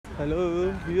Hello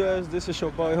viewers, this is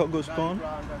your boy Augustin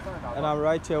and I'm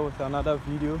right here with another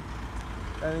video.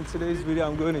 And in today's video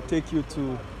I'm going to take you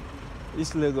to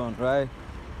East Legon, right?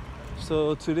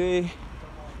 So today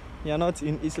you're not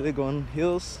in East Legon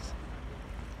Hills.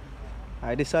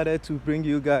 I decided to bring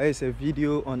you guys a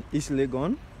video on East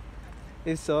Legon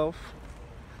itself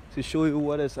to show you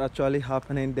what is actually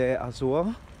happening there as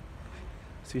well,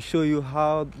 to show you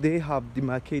how they have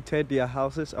demarcated their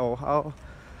houses or how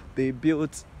they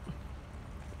built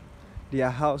their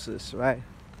houses, right?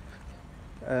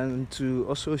 And to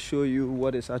also show you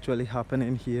what is actually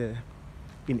happening here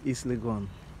in East Legon.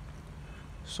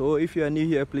 So if you are new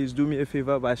here, please do me a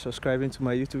favor by subscribing to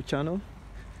my YouTube channel,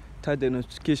 tap the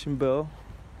notification bell,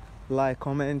 like,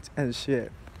 comment and share.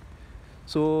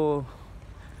 So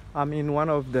I'm in one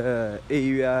of the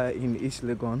area in East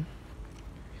Legon.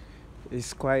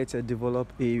 It's quite a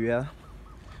developed area,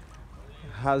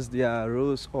 has their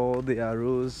roads, all their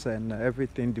roads and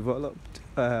everything developed,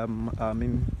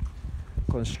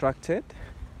 constructed.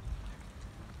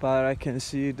 But I can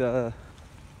see that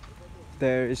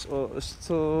there is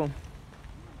also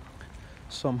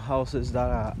some houses that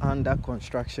are under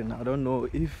construction. I don't know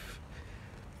if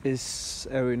it's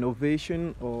a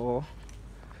renovation or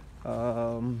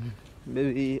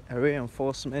maybe a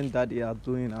reinforcement that they are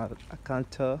doing. I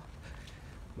can't tell.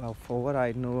 But for what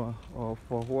I know, or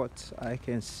for what I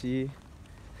can see,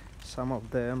 some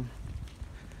of them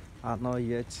are not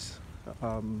yet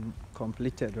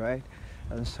completed, right?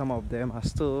 And some of them are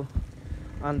still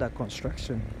under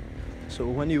construction. So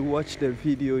when you watch the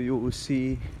video, you will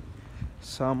see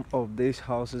some of these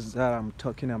houses that I'm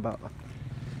talking about.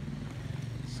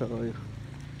 So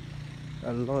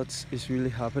a lot is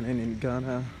really happening in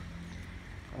Ghana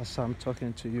as I'm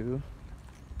talking to you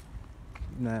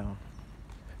now.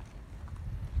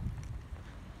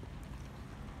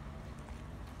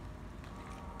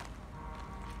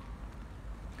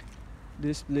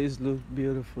 This place looks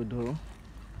beautiful though.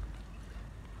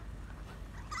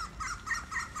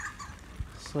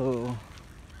 So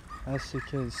as you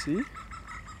can see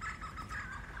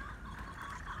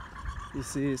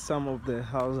some of the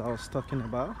house I was talking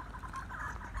about.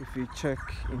 If you check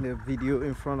in the video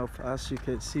in front of us, you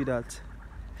can see that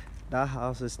that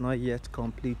house is not yet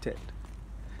completed.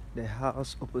 The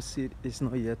house opposite is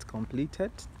not yet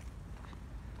completed,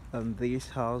 and this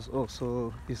house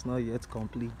also is not yet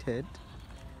completed.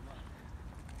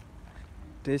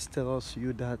 This tells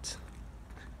you that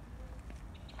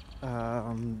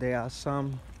there are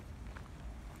some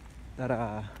that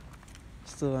are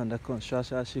still under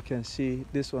construction, as you can see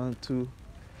this one too,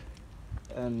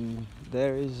 and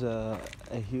there is a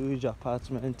huge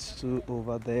apartment too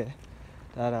over there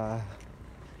that are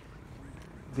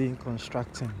being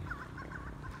constructed.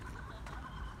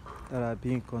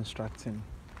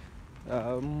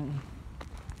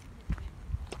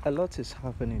 A lot is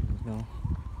happening, you know.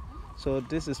 So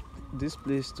this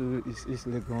place too is East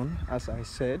Legon, as I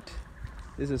said.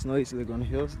 This is not East Legon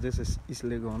Hills, this is East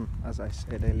Legon, as I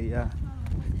said earlier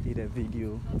in the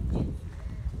video.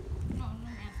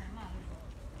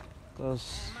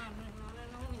 Because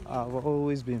I've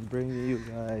always been bringing you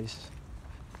guys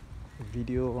a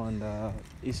video on the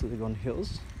East Legon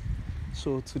Hills.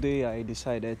 So today I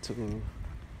decided to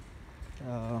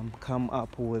come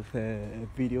up with a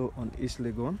video on East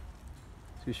Legon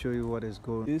to show you what is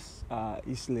going on. These are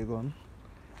East Legon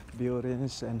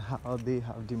buildings and how they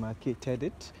have demarcated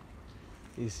it.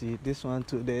 You see this one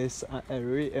too, there's a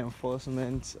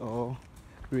reinforcement or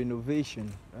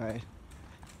renovation, right?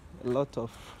 A lot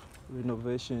of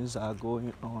renovations are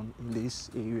going on in this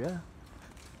area,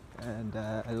 and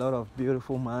a lot of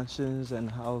beautiful mansions and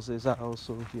houses are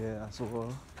also here as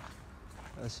well,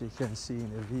 as you can see in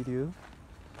the video.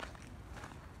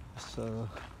 So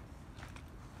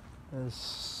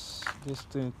this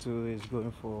thing too is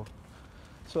going for.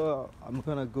 So I'm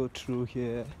gonna go through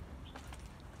here.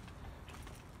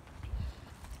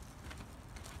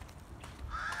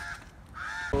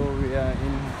 So we are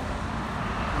in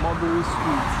Mulberry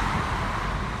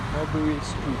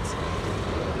Street.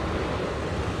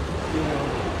 You know,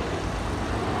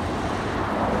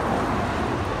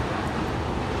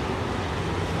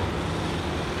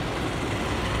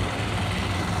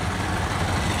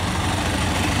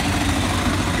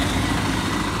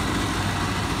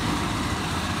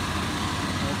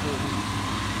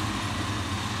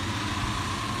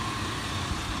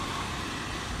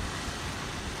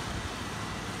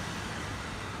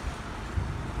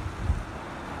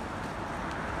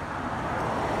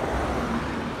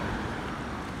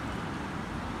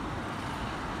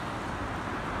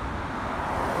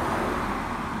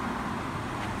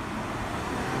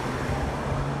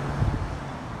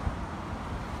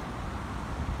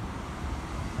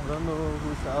 don't know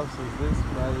whose house is this,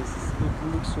 but it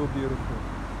looks so beautiful.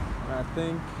 And I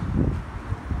think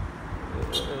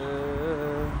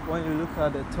when you look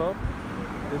at the top,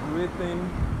 it's written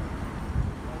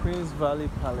Queen's Valley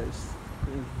Palace.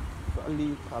 Queen's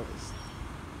Valley Palace.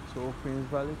 So Queen's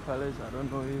Valley Palace, I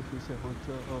don't know if it's a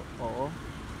hotel or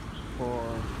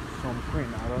for some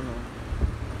queen. I don't know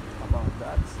about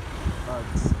that, but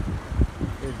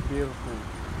it's beautiful.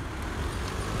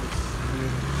 It's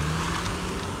beautiful.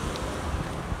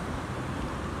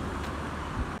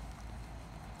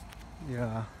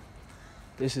 Yeah,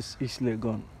 this is East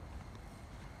Legon.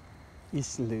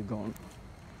 East Legon.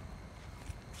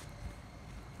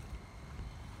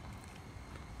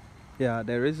 Yeah,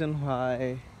 the reason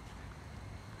why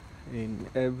in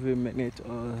every minute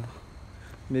or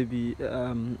maybe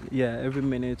every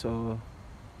minute or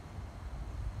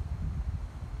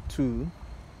two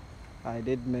I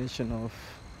did mention of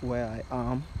where I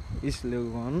am, East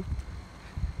Legon,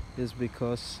 is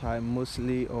because I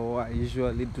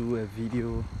usually do a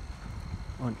video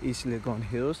on East Legon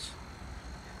Hills.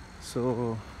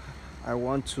 So I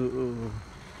want to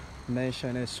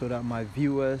mention it so that my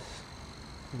viewers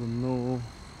will know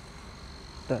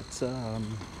that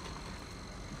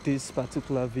this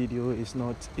particular video is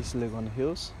not East Legon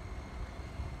Hills,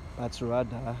 but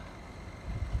rather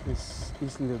it's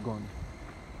East Legon.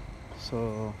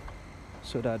 So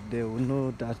that they will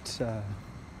know that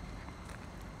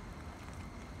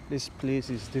this place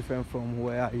is different from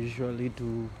where I usually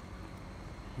do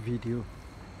video.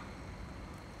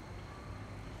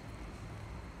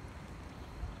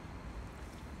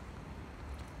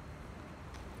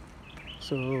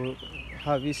 So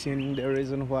have you seen the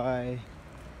reason why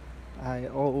I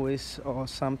always or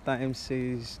sometimes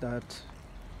says that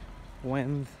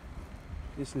when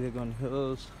this Legon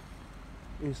Hills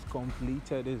is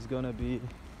completed, it's gonna be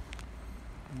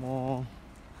more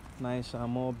nicer,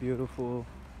 more beautiful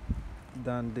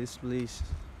than this place?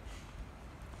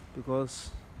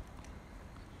 Because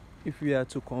if we are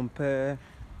to compare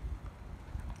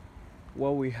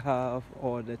what we have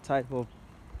or the type of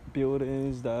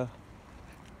buildings that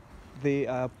they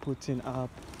are putting up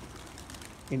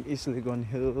in East Legon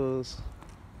Hills,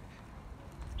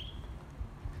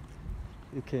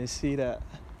 you can see that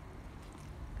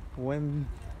when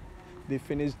they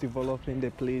finish developing the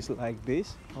place like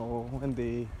this, or when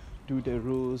they do the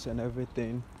roads and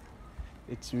everything,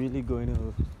 it's really going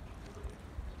to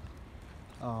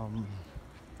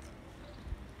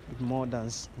more than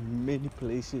many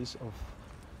places of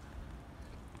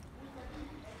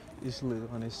East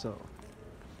Legon itself.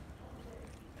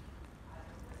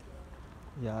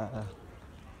 Yeah,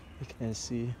 you can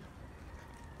see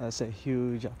that's a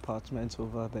huge apartment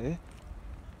over there.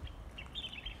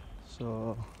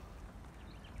 So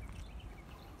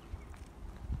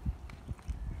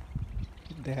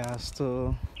there are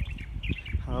still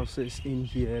houses in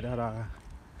here that are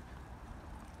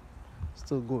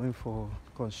still going for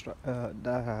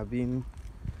that have been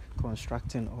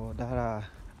constructing or that are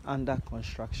under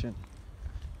construction.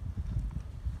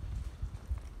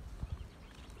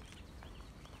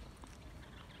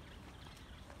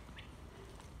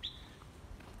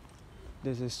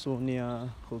 This is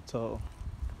Sonia Hotel.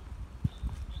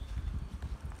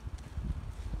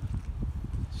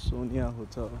 Sonia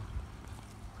Hotel.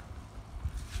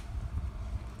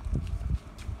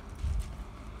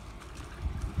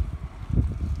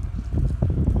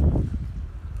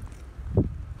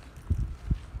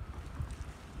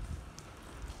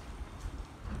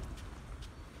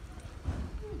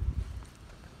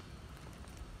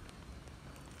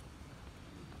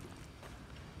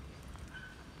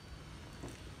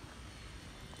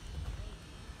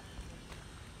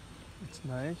 It's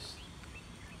nice.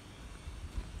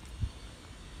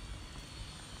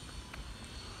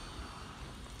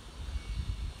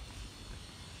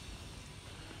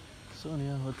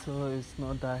 Sonia Hotel is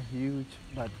not that huge,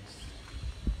 but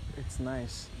it's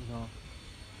nice, you know.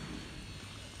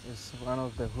 It's one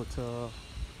of the hotels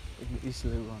in East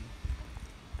Legon.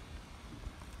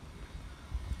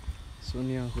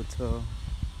 Sonia Hotel.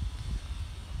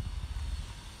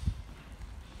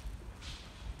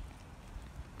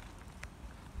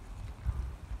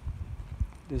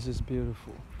 This is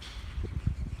beautiful.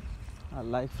 I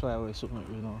like flowers, you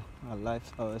know. I like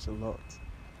flowers a lot.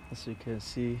 As you can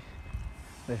see,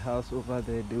 the house over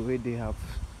there, the way they have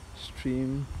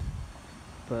streamed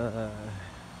the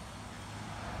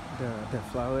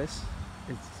flowers,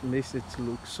 it makes it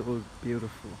look so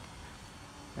beautiful,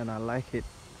 and I like it.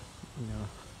 You know,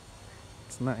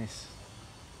 it's nice.